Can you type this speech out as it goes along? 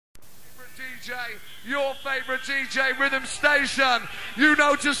DJ, your favorite DJ rhythm station. You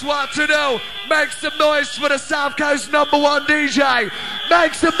know just what to do. Make some noise for the South Coast #1 DJ.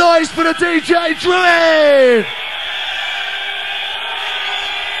 Make some noise for the DJ Druid.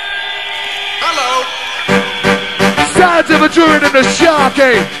 Hello. Sounds of a Druid and a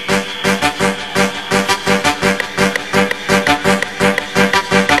Sharkey.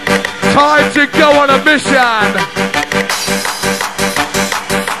 Time to go on a mission.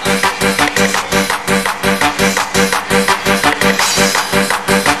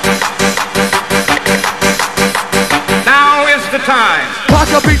 Time. Pack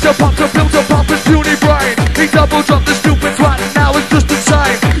a pizza, pop to build a pop his puny brain. He double dropped the stupid twat, now it's just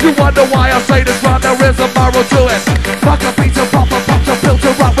insane. You wonder why I say this rhyme, there is a moral to it. Pack a pizza, pop to build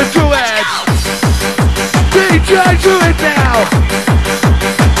a rock with Druid. DJ Druid now.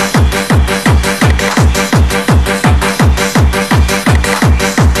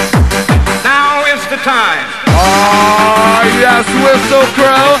 Now is the time. Oh yes, Whistle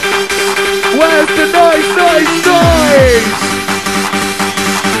Crow. Where's the noise, noise, noise?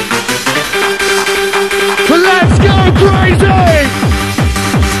 Let's go crazy!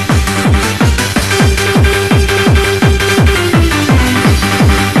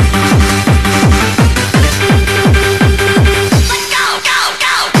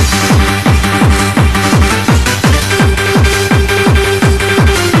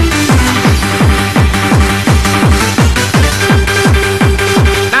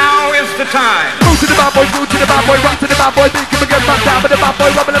 Move to the bad boy, rock to the bad boy, think him again, back down with the bad boy,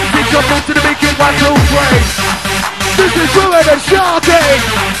 rubbing them feet, jump move to the beat, 1, 2, 3. This is Druid and Sharkey!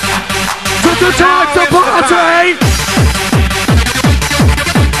 Took the time to party!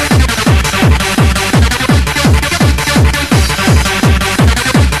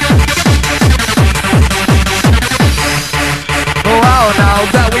 Wow, now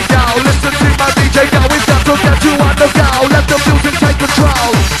there we go, listen to my DJ go, we've got to get you on the go, let the music take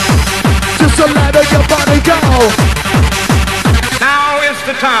control. Just to let your body go. Now is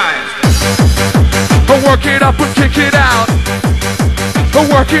the time. Work it up and kick it out.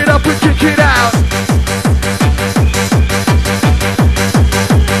 Work it up and kick it out.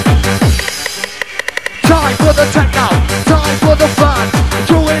 Time for the techno, time for the fun.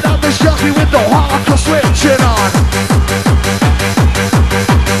 Druid on the Sharkey with the hardcore switching on.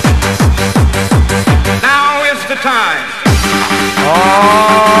 Now is the time. Oh,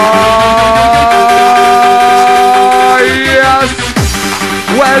 yes.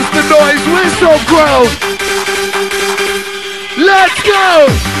 Where's the noise whistle grow? Let's go.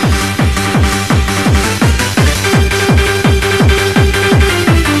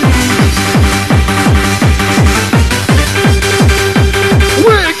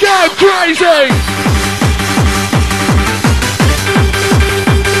 We go crazy.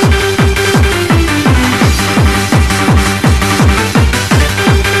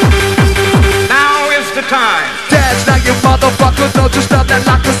 Time. Dance now, you motherfucker. Don't just stand there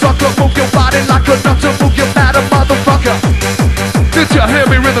like a sucker. Move your body like a nutter. Move your body, motherfucker. Did you hear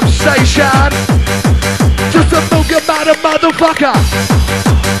me, rhythm station? Just a move your body, motherfucker.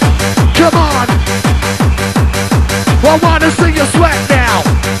 Come on. I wanna see you sweat now.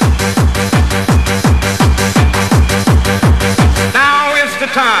 Now is the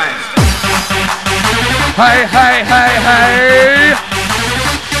time. Hey, hey, hey, hey.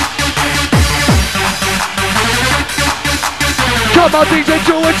 Come on, DJ,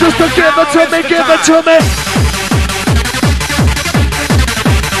 do it just to give it to me, give it to me.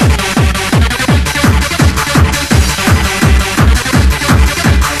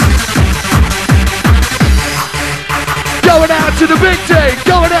 Going out to the big D,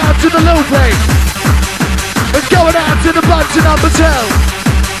 going out to the loopy. It's going out to the bunch of number 2.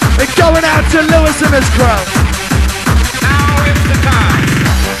 It's going out to Lewis and his crew. Now is the time.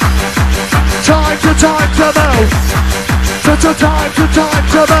 Time to move. Time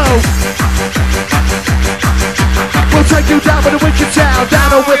to move. We'll take you down with the wicked town,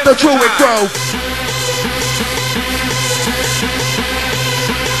 down with the Druid crew.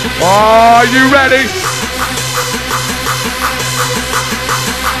 Are you ready?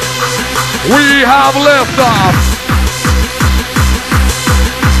 We have liftoff.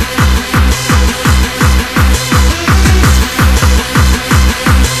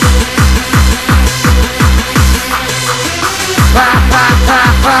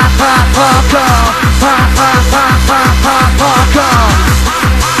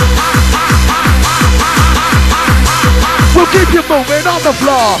 We'll keep you moving on the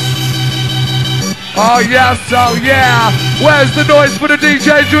floor. Oh yes, oh yeah. Where's the noise for the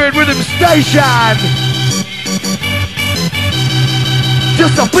DJ Druid Rhythm Station?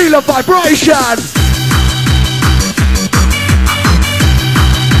 Just to feel a vibration.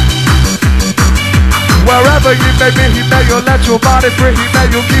 Wherever you may be, he may you'll let your body free. He may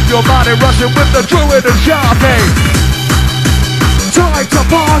you'll keep your body rushing with the Druid and Sharkey. Time to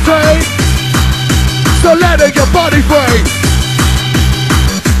party. So letting your body free.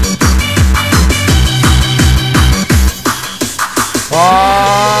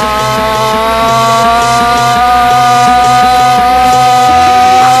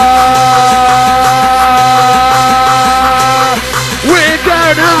 We're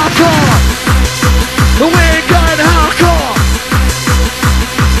going hardcore. We're going hardcore.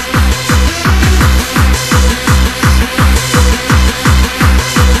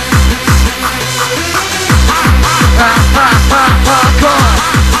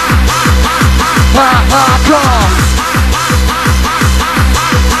 Hardcore.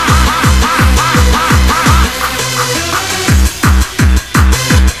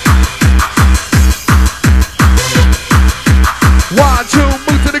 1, 2,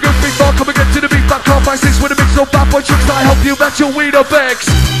 move to the good beat bar, come and get to the beat bar, can't find 6 with a mix, so bad boy tricks, I help you bet your weed or fix.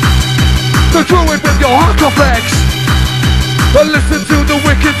 The Druid with your hardcore flex. But listen to the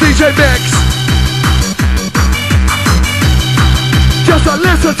wicked DJ mix. Just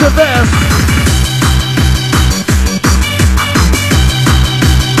listen to this.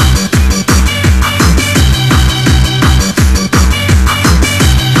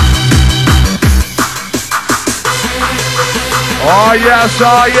 Oh yes,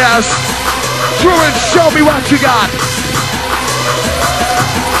 oh yes. Druid, show me what you got.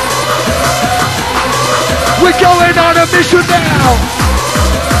 We're going on a mission now.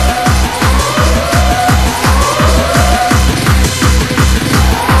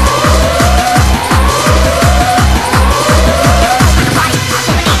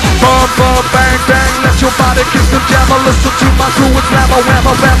 Boom, boom, bang, bang, let your body kick the jam. Listen to my crew, it's Lambo,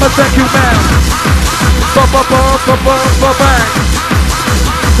 Whammo, Bamma, thank you, man. Boom, boom, boom, boom, boom, boom, bang.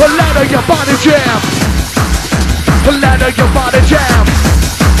 Let your body jam. Let your body jam.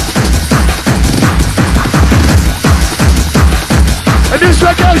 And this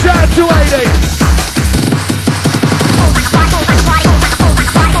one goes out to 80.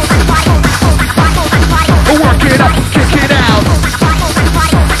 Work it up, kick it out.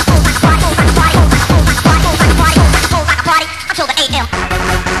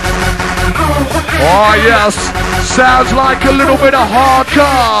 Oh yes, sounds like a little bit of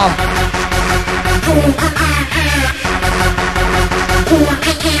hardcore.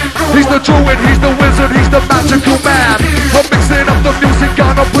 He's the Druid, he's the wizard, he's the magical man. I'm mixing up the music,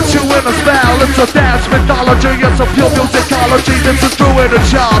 gonna put you in a spell. It's a dance mythology, it's a pure musicology. It's a Druid and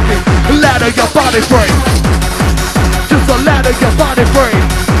Sharkey. Let your body free. Just a let your body free.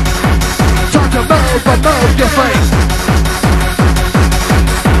 Time to move and move your feet.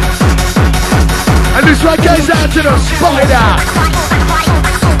 And this one goes out to the spider.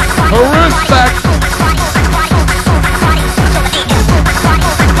 Respect.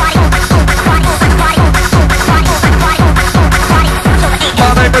 My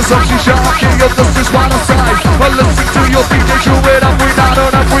name is Sharkey, and this is what I say. Well, listen to your DJ Druid every night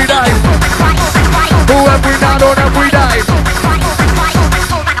on every day. Oh, every night on every day.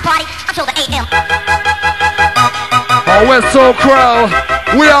 Oh, we're so crow.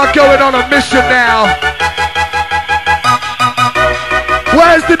 We are going on a mission now.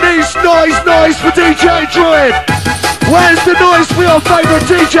 Where's the noise for DJ Druid? Where's the noise for your favourite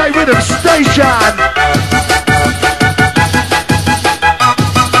DJ rhythm station?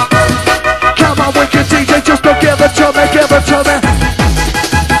 Come on, wicked DJ, just don't give it to me, give it to me.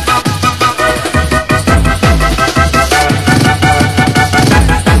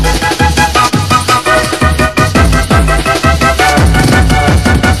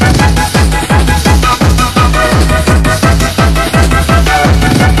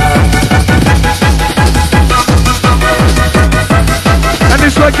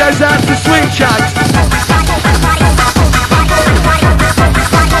 What goes out to Sweet Chucks?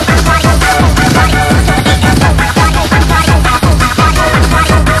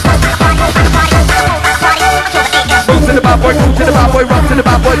 Move to the bad boy, move to the bad boy, rock to the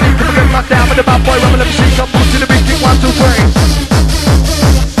bad boy, leave them again, lock down with the bad boy, rubbing the machine, come move to the beat, kick 1, 2, 3.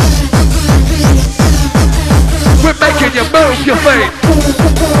 We're making you move your feet.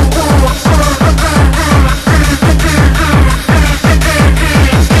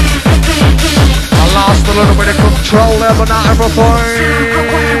 Lost a little bit of control there, but not everything's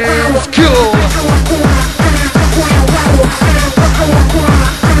cool.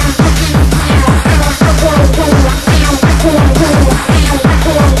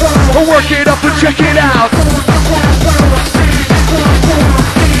 We'll work it up and check it out.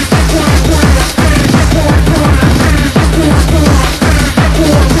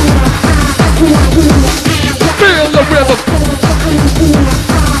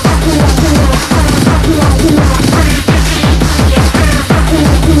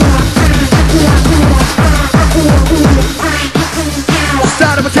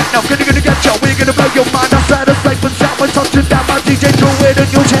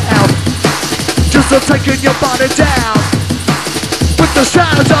 So taking your body down with the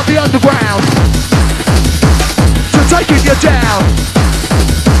sounds of the underground. So taking you down.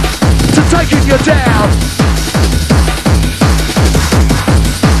 So taking you down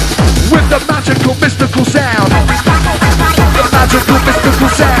with the magical, mystical sound. The magical, mystical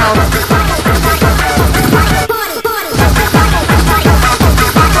sound.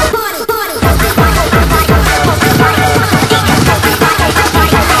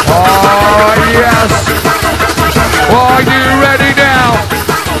 Oh yes. Are you ready now?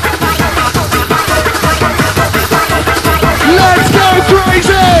 Let's go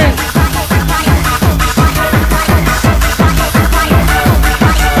crazy!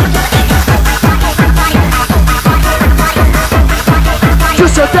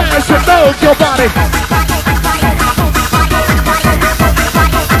 Just a dance and move your body.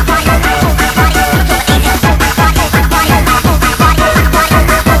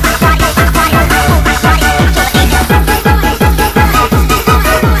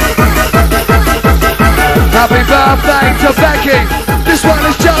 Happy birthday to Becky. This one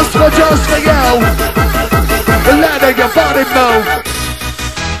is just for you. Letting your body move.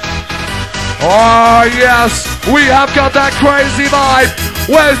 Oh yes, we have got that crazy vibe.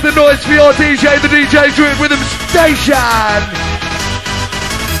 Where's the noise for your DJ, the DJ Druid Rhythm Station?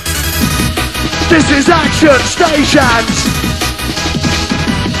 This is Action Stations.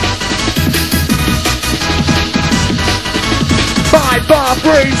 5, 4,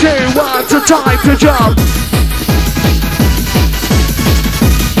 3, 2, 1, it's time to jump.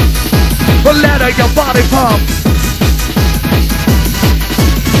 Letting your body pump.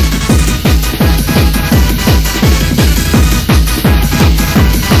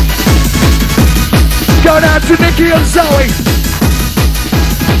 Go down to Nikki and Zoe.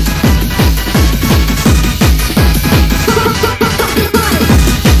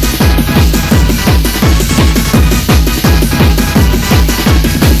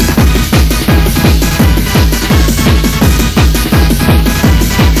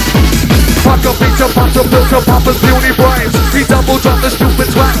 Filter poppers, beauty brains. He double dropped the stupid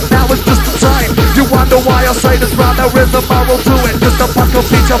twat. Now it's just the time. You wonder why I say this round. Now rhythm I will do it. Just a fuck of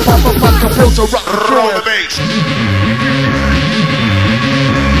feature popper, fuck a filter, roll the bass.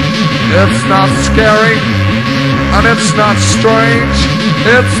 It's not scary, and it's not strange.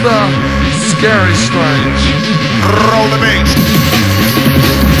 It's the scary strange. Roll the bass.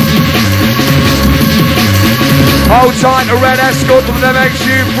 Hold tight to Red Escort from the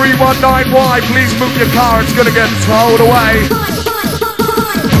MXU 319Y. Please move your car, it's gonna get towed away.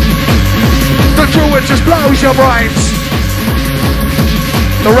 The Druid just blows your brains.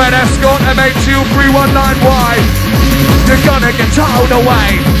 The Red Escort MXU 319Y. You're gonna get towed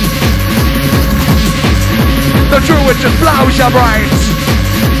away. The Druid just blows your brains.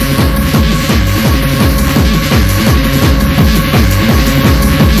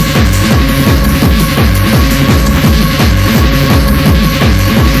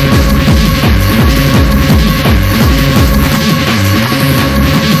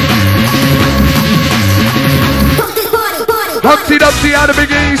 Humpty Dumpty had a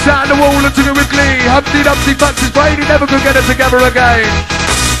big E, sat in the wall and took it with glee. Humpty Dumpty fucked his brain, he never could get it together again.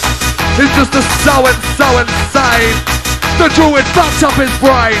 It's just a so insane. The Druid fucked up his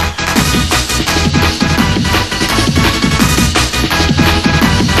brain.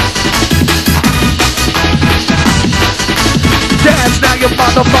 Dance now you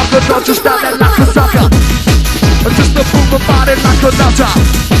motherfucker, don't just stand there like a sucker. Just a move your body like a nutter.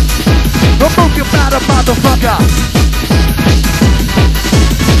 Move your body motherfucker.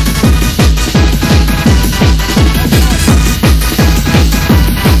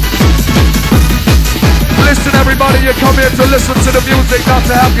 Listen everybody, you come here to listen to the music, not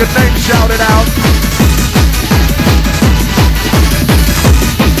to have your name shouted out.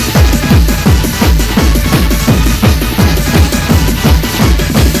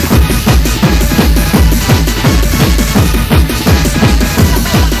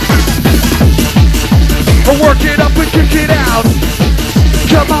 Work it up and kick it out.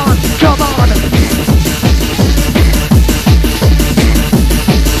 Come on, come on.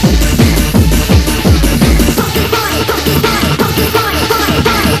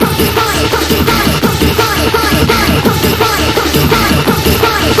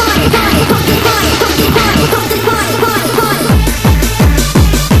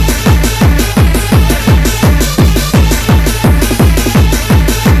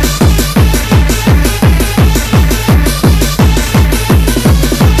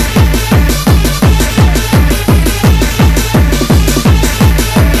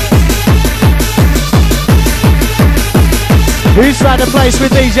 Inside the place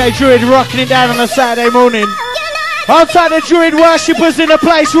with DJ Druid rocking it down on a Saturday morning. Outside the Druid worshippers in the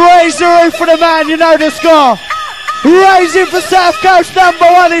place, raise the roof for the man, you know the score. Raising for South Coast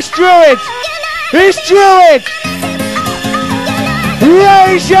 #1, it's Druid. It's Druid.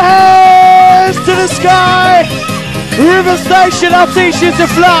 Raise your hands to the sky. River Station, I'll teach you to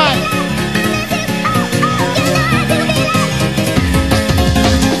fly.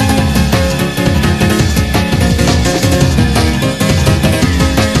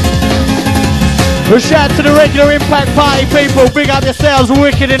 A shout to the regular Impact Party people, big up yourselves,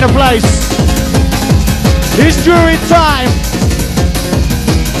 wicked in the place. It's Druid time.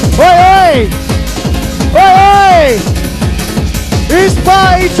 Oi, oi! Oi, oi! It's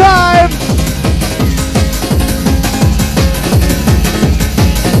party time!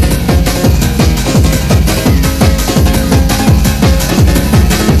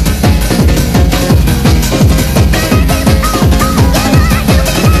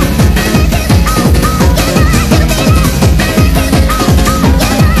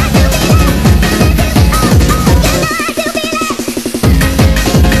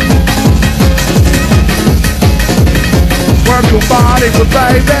 Your body, but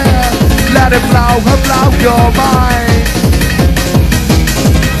baby, let it blow and blow your mind.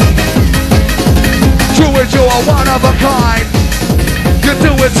 Druid, you are one of a kind. You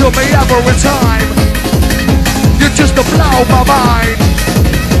do it to me every time. You just to blow my mind.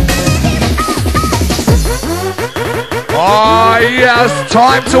 Oh yes,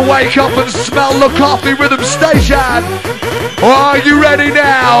 time to wake up and smell the coffee rhythm station. Are you ready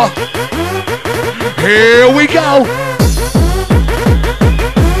now? Here we go.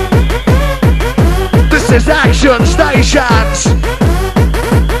 This is Action Stations.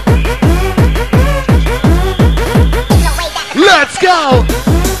 Let's go.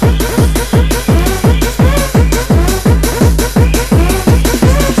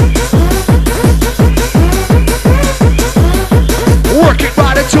 Work it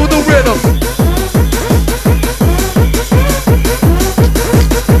right into the rhythm.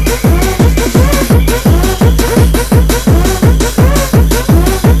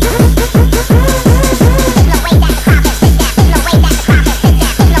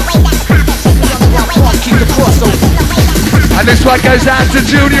 And this one goes out to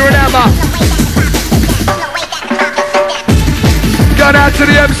Junior and Emma. Going out to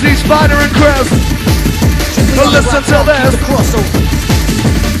the MC Spider and Chris. But listen to this.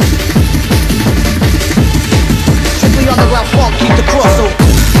 Strictly underground funk, keep the crossover.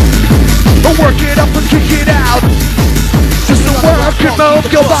 Work it up and kick it out. Just to work and move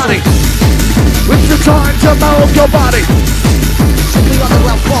your body. It's the time to move your body. Strictly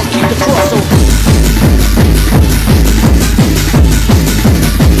underground funk, keep the crossover.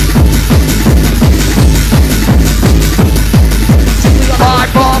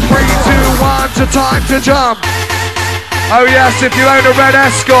 5, 4, 3, 2, 1, to time to jump. Oh yes, if you own a red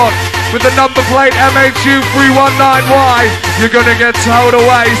Escort with the number plate MHU319Y, you're gonna get towed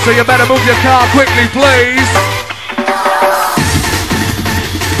away, so you better move your car quickly, please.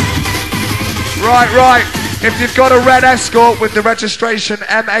 Right. If you've got a red Escort with the registration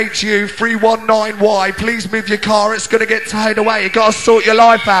MHU319Y, please move your car, it's gonna get towed away. You gotta sort your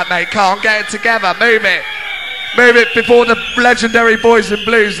life out, mate. Can't get it together, move it. Move it before the legendary Boys in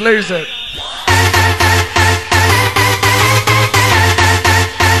Blues lose it.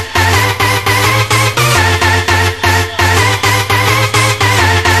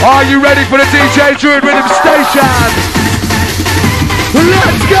 Are you ready for the DJ Druid Rhythm Station?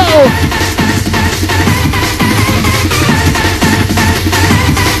 Let's go!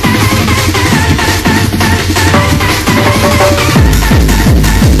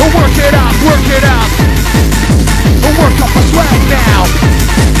 Work it out, work it out. Work up a swag now.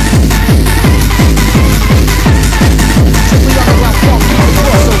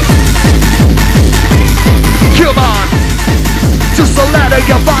 Come on, just to let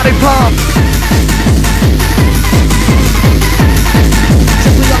your body pump.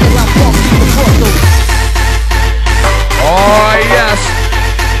 Oh yes.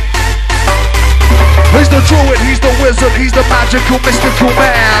 He's the Druid, he's the wizard, he's the magical, mystical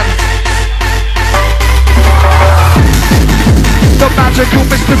man. The magical,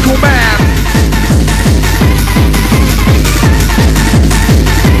 mystical man.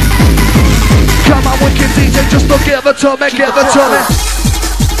 Come on, wicked DJ, just don't give it to me, give it to me.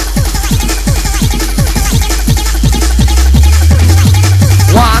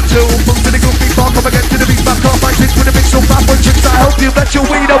 One, two, boom to the goofy funk, come again to the beat, back off my six with a big so fat, but chicks, I hope you let your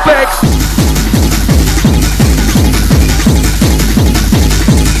weed a big.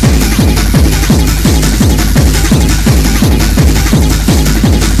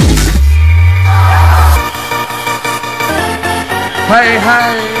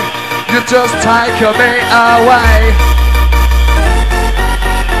 hey, you're just taking me away.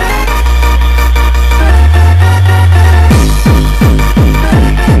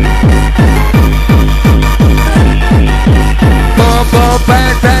 Bum, bum,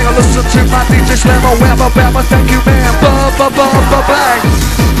 bang, bang, I listen to my DJ slam, oh, whamma, bamma, thank you, man. Bum, bum, bum, bum, bang.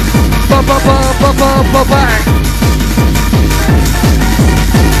 Bum, bum, bum, bum, bum, bum, bang.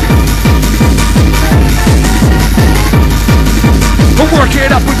 We'll work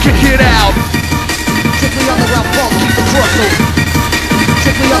it up and kick it out. Strictly underground funk, keep the crossover.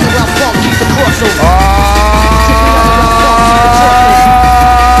 Strictly underground funk, keep the crossover. Oh,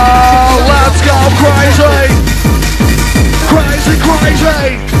 let's go crazy. Crazy,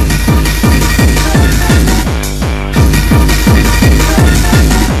 crazy.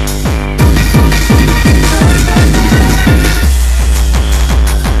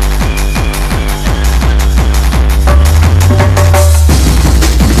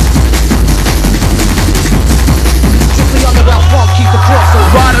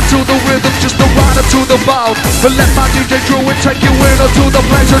 Rider to the rhythm, just a rider to the bone. But let my DJ Druid take you in to the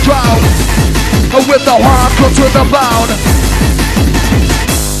pleasure drone. With the hardcore to the bone.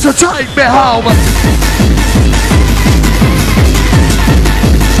 So take me home.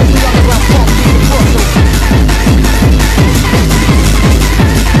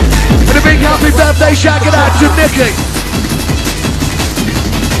 And a big happy birthday shout out to Nicky.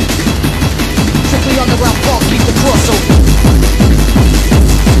 Strictly underground funk, keep the crossover.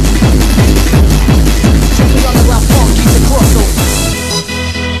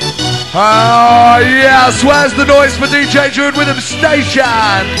 Oh yes, where's the noise for DJ Druid Rhythm Station?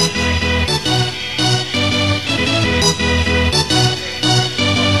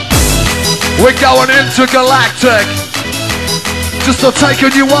 We're going intergalactic, just to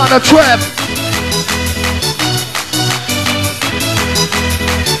taking you on a trip.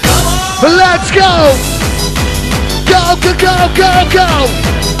 Let's go! Go, go, go, go, go!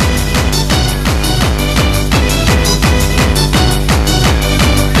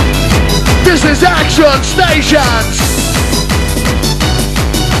 This is Action Stations!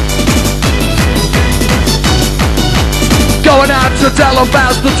 Going out to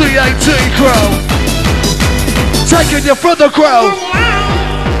Delabas, the DAT crew. Taking you from the crew.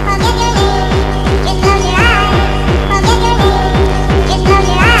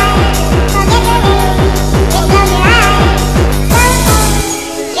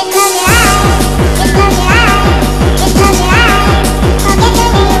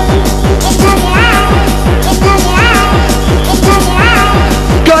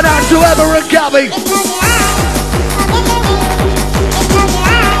 Going out to Emma and Gabby.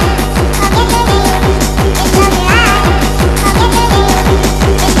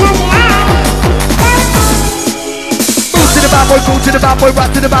 Move to the bad boy,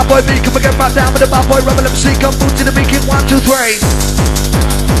 right to the bad boy, me come and get right down with the bad boy, rebel MC, come move to the beat, in 1, 2, 3.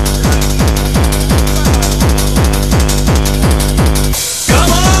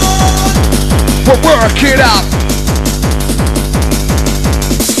 Come on! We'll work it up.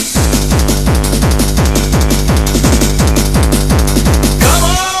 Come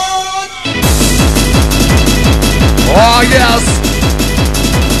on! Oh yes!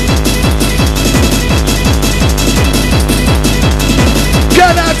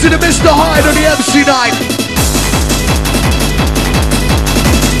 Get out to the Mr. Hyde on the MC night.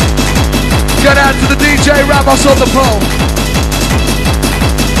 Get out to the DJ Ramos on the pole.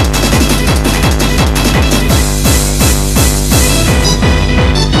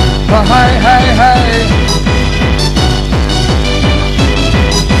 Hey, hey, hey.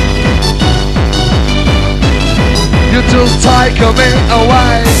 You just taking me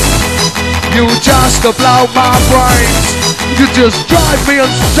away. You just blow my brains. You just drive me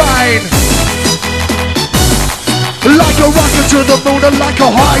insane. Like a rocket to the moon and like a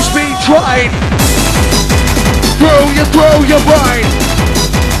high-speed train. Through your brain.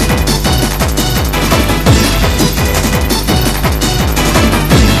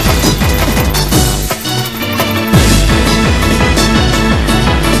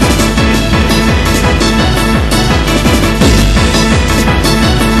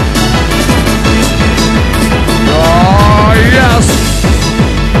 Oh yes.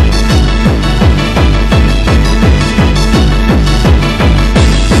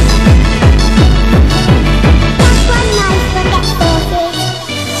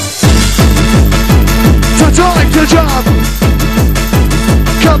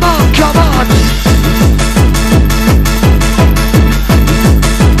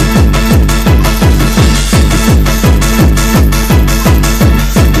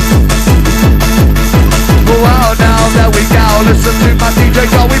 DJ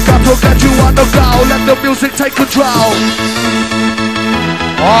go, we've got to get you on the go. Let the music take control.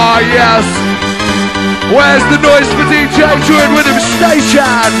 Oh yes. Where's the noise for DJ Druid Rhythm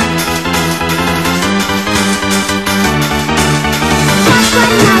Station?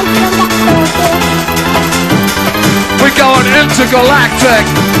 We're going intergalactic.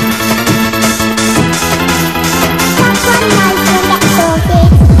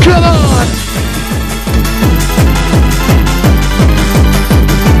 Come on.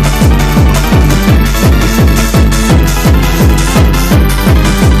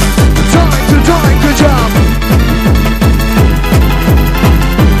 Time to jump.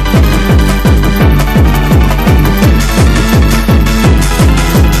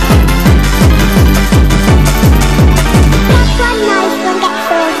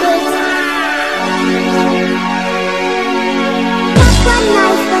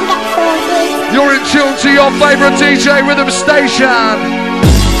 You're in tune to your favorite DJ Rhythm Station.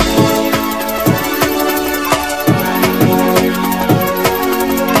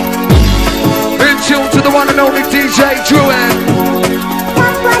 Tune to the one and only DJ Druid.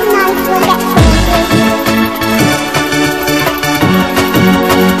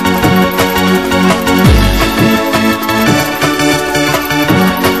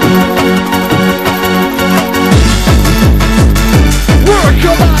 Work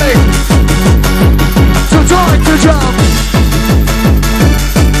your body. So time to jump.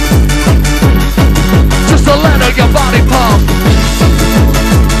 Just to let your body pump.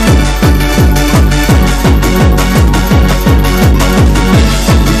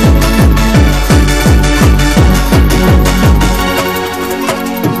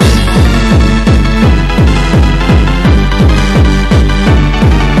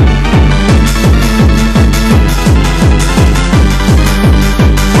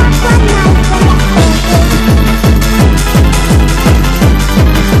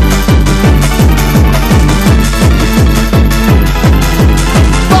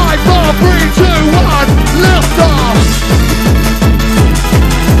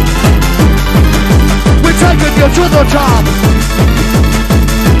 To the top.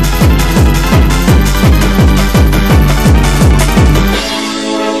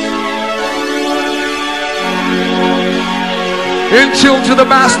 In tune to the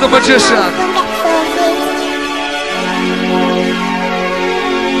master magician.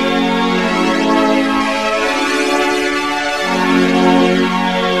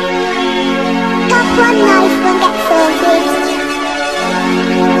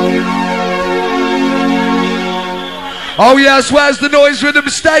 Oh yes, where's the noise rhythm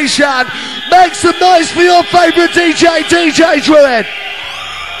station? Make some noise for your favourite DJ, DJ Druid.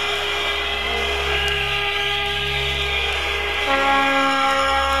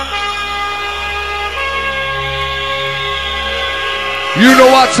 You know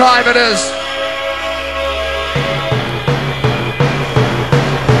what time it is.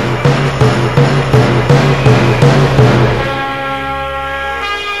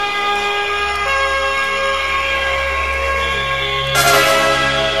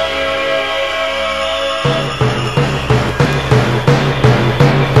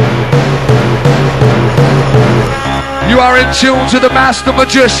 You are in tune to the master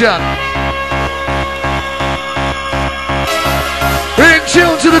magician. In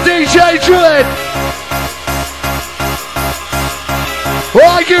tune to the DJ Druid.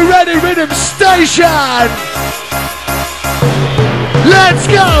 Are you ready, Rhythm Station? Let's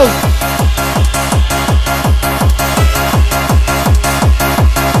go!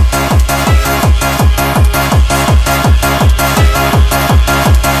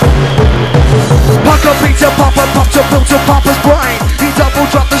 Beats up, pop up, pops up, built up Papa's brain. He double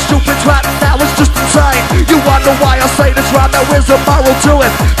dropped the stupid twat, and that was just insane. You wonder why I say this rhyme, there is a moral to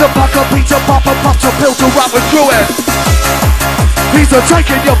it. The pucker beats up, pop up, pops up, built up, rapping through it. He's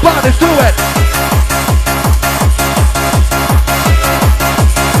taking your body through it.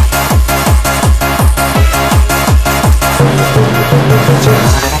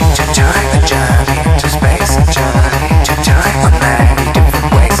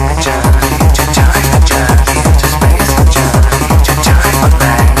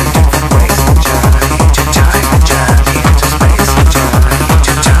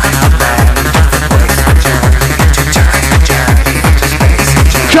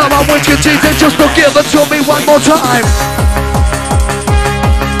 Come on with your teeth and just don't give it to me one more time.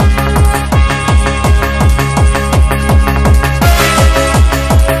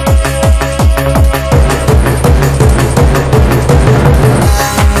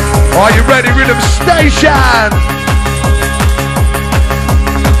 Are you ready, Rhythm Station?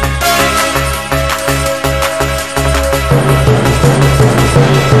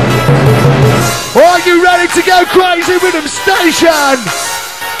 rhythm station.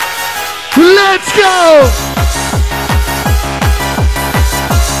 Let's go.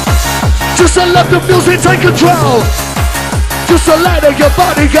 Just to let the music take control. Just to let your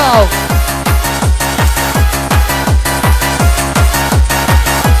body go.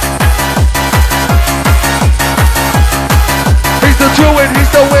 He's the druid,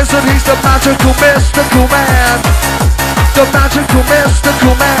 he's the wizard, he's the magical mystical man. The magical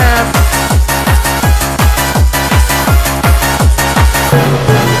mystical man.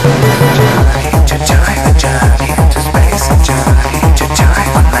 To join the journey into space and journey to join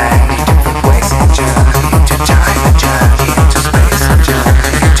the land in different ways and journey to join the journey into space and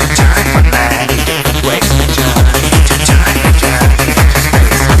journey to join the land in different ways and journey to join the journey into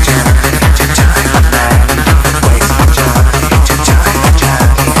space and journey to join the land in different ways and journey to join the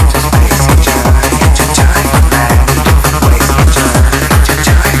journey into space and journey to join the land in different ways and journey to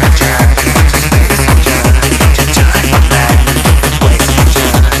join the journey into space and journey to join the land in different ways and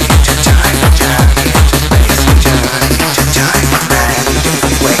journey to join the journey into space and journey to join the land in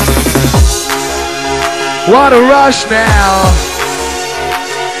different ways. What a rush now.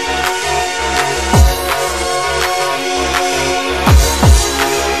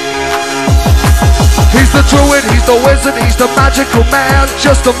 He's the druid, he's the wizard, he's the magical man.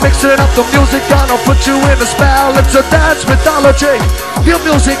 Just to mixing up the music, gonna put you in a spell. It's a dance mythology, your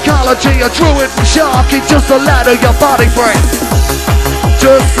musicology. A druid and Sharkey, just to let your body free.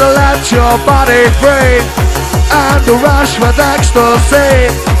 Just to let your body free. And the rush with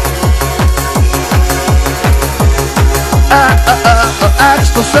ecstasy.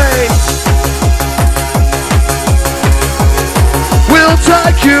 Ecstasy. We'll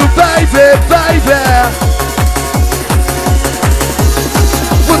take you, baby, baby.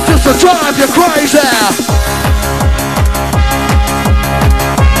 We're just to drive you crazy.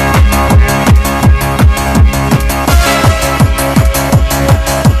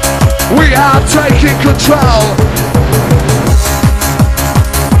 We are taking control.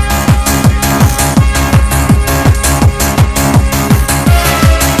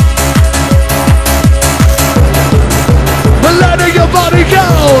 We're letting your body go.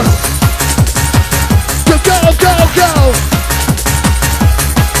 Go, go, go.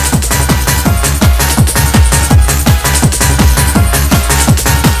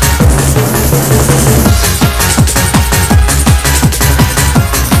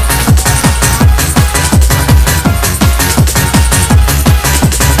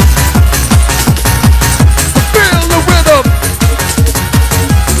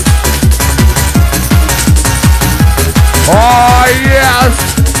 Oh yes!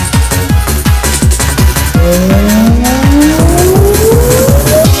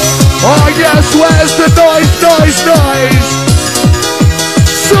 Oh yes, where's the noise?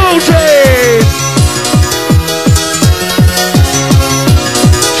 Salty!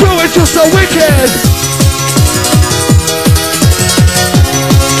 Druid just so wicked!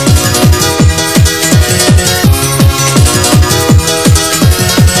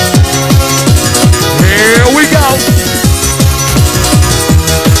 Here we go!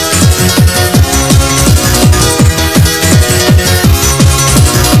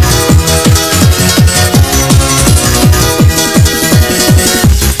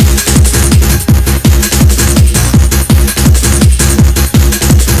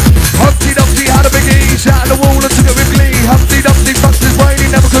 Out the wall and took it with glee. Humpty Dumpty fucked his brain, he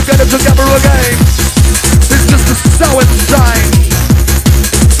never could get it together again. It's just so insane.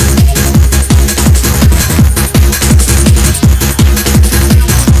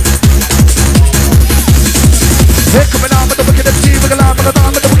 Here coming on with the wicked MC, with the line, with the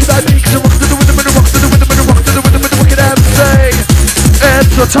dime, with the wicked ID, cause you rock to the rhythm, and rock to the rhythm, and rock to the rhythm, with the wicked MC.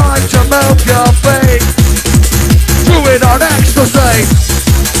 It's the time to move your feet. Druid on ecstasy.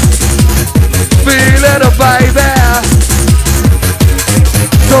 Feel it, baby.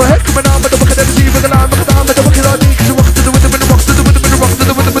 So head coming on with the wicked energy, with the line, with the dime, with the wicked ID, cause you rock to the rhythm, and rock to the rhythm, and rock to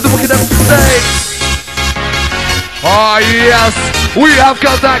the rhythm, with the wicked MC. Oh yes, we have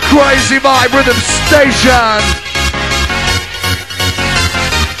got that crazy vibe rhythm station.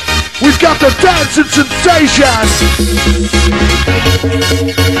 We've got the dancing sensation.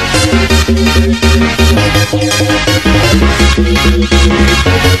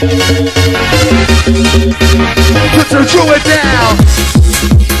 Put the druid down.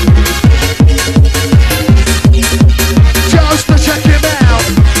 Just to check him out.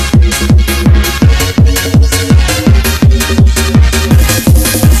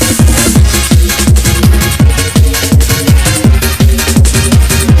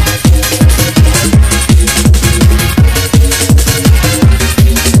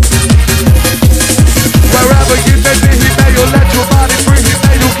 Wherever you may be,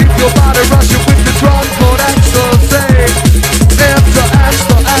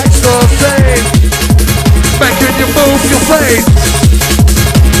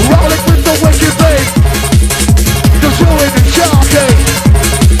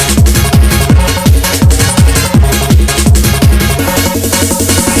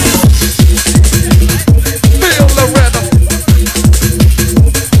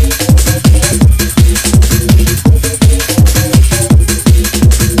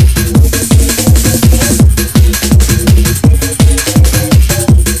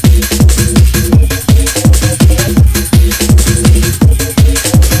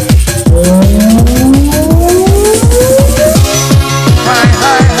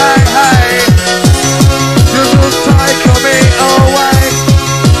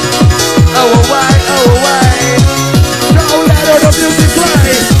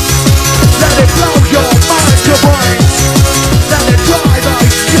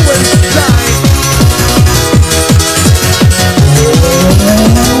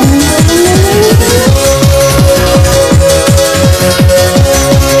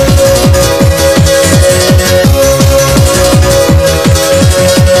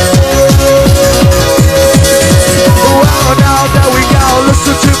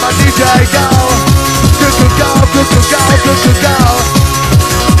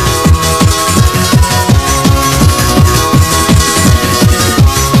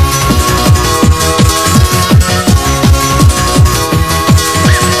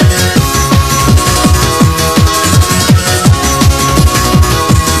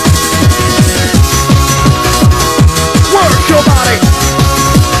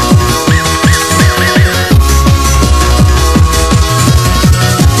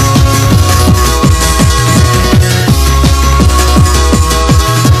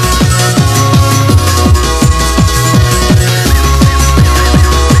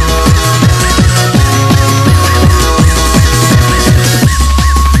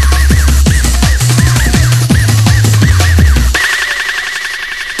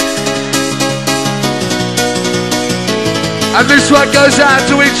 And this one goes out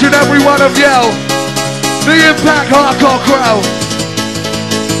to each and every one of you. The Impact Hardcore Crew.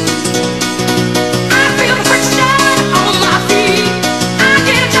 I feel the friction on my feet. I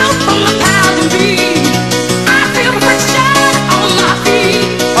get a jump from the pounding beat. I feel the friction on my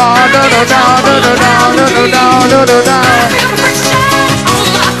feet. Oh, no, no, no, no, no, no, no, no, no, no, no. I feel the friction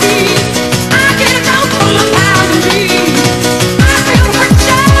on my feet. I get a jump from the pounding beat. I feel the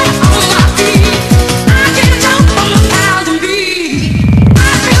friction on my feet. I get a jump from the pounding beat.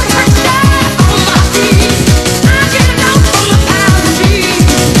 I feel the friction on my feet. I get a jump from the pounding beat.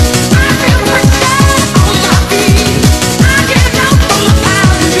 I feel the friction on my feet. I get a jump from the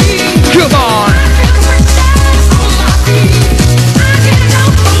pounding beat. Come on. I feel the friction on my feet. I get a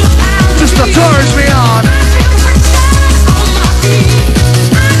jump from the pounding beat. Just the turns me on.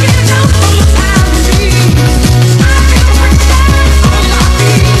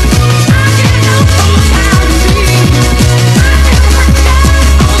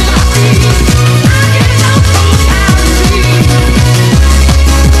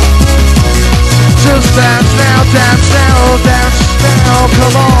 Just dance now, dance now, dance now,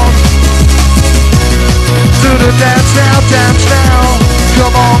 come on. Do the dance now, dance now,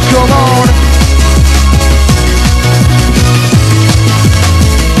 come on, come on.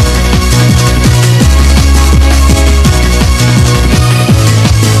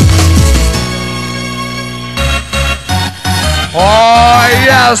 Oh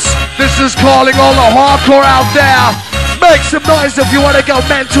yes, this is calling all the hardcore out there. Make some noise if you want to go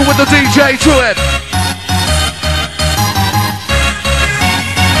mental with the DJ Druid.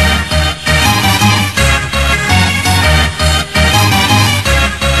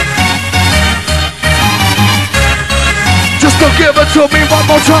 Just to give it to me one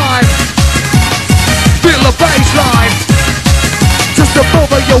more time. Feel the bass line. Just to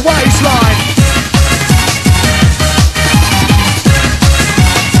move your waistline.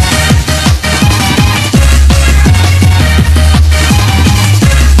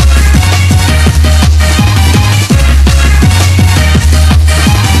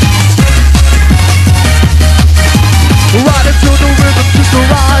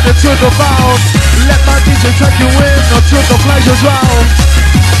 To the bone, let my DJ take you in to the pleasure zone.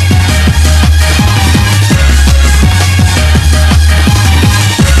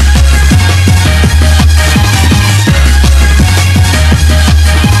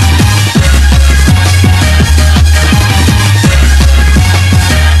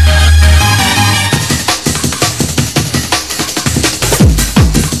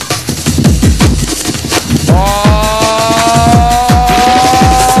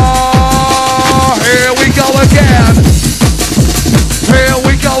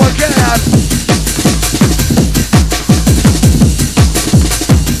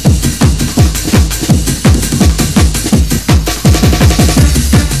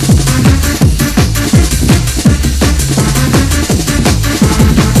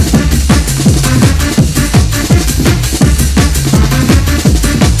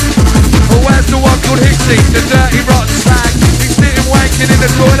 The dirty rotten slag. He's sitting wanking in the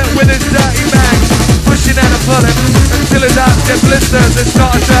toilet with his dirty mag, pushing out a bullet until his ass gets blisters. It's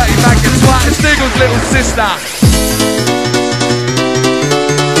not a dirty mag, it's like it's Niggle's little sister.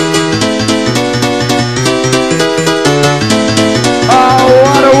 Oh,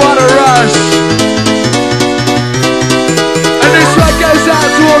 what a rush. And this one goes out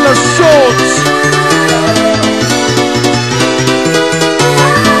to all the swords.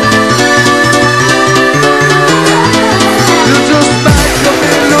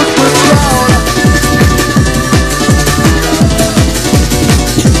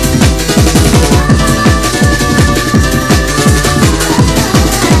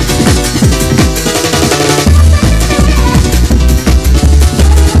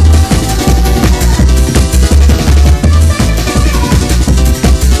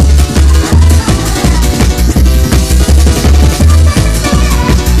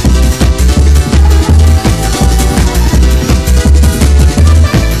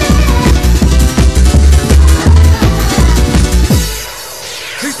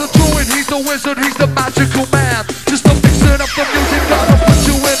 He's the magical man. Just a mixing up the music, gotta put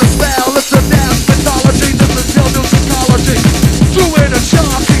you in a spell. It's a dance mythology, this is your new psychology. Druid and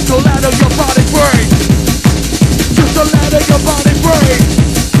Sharkey to let your body free. Just to let your body free.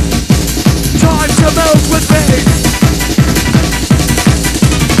 Time to move with me.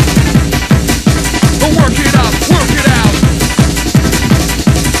 Work it up, work it out.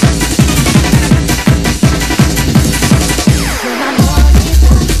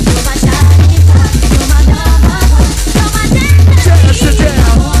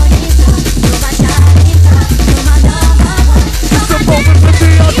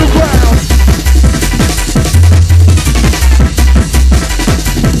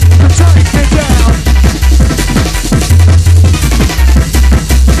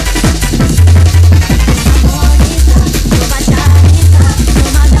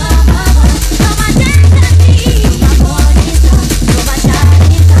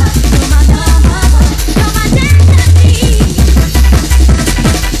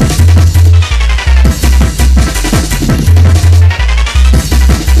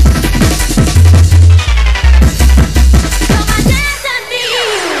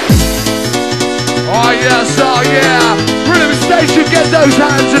 those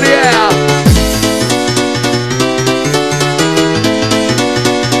hands in the air.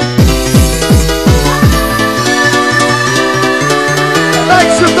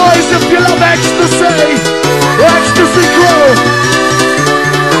 Make some noise if you love ecstasy. Ecstasy crew.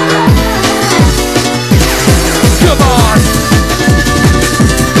 Come on.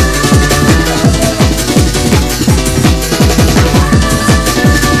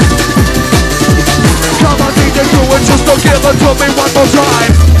 Come on, DJ Druid, just don't give it to me one more time.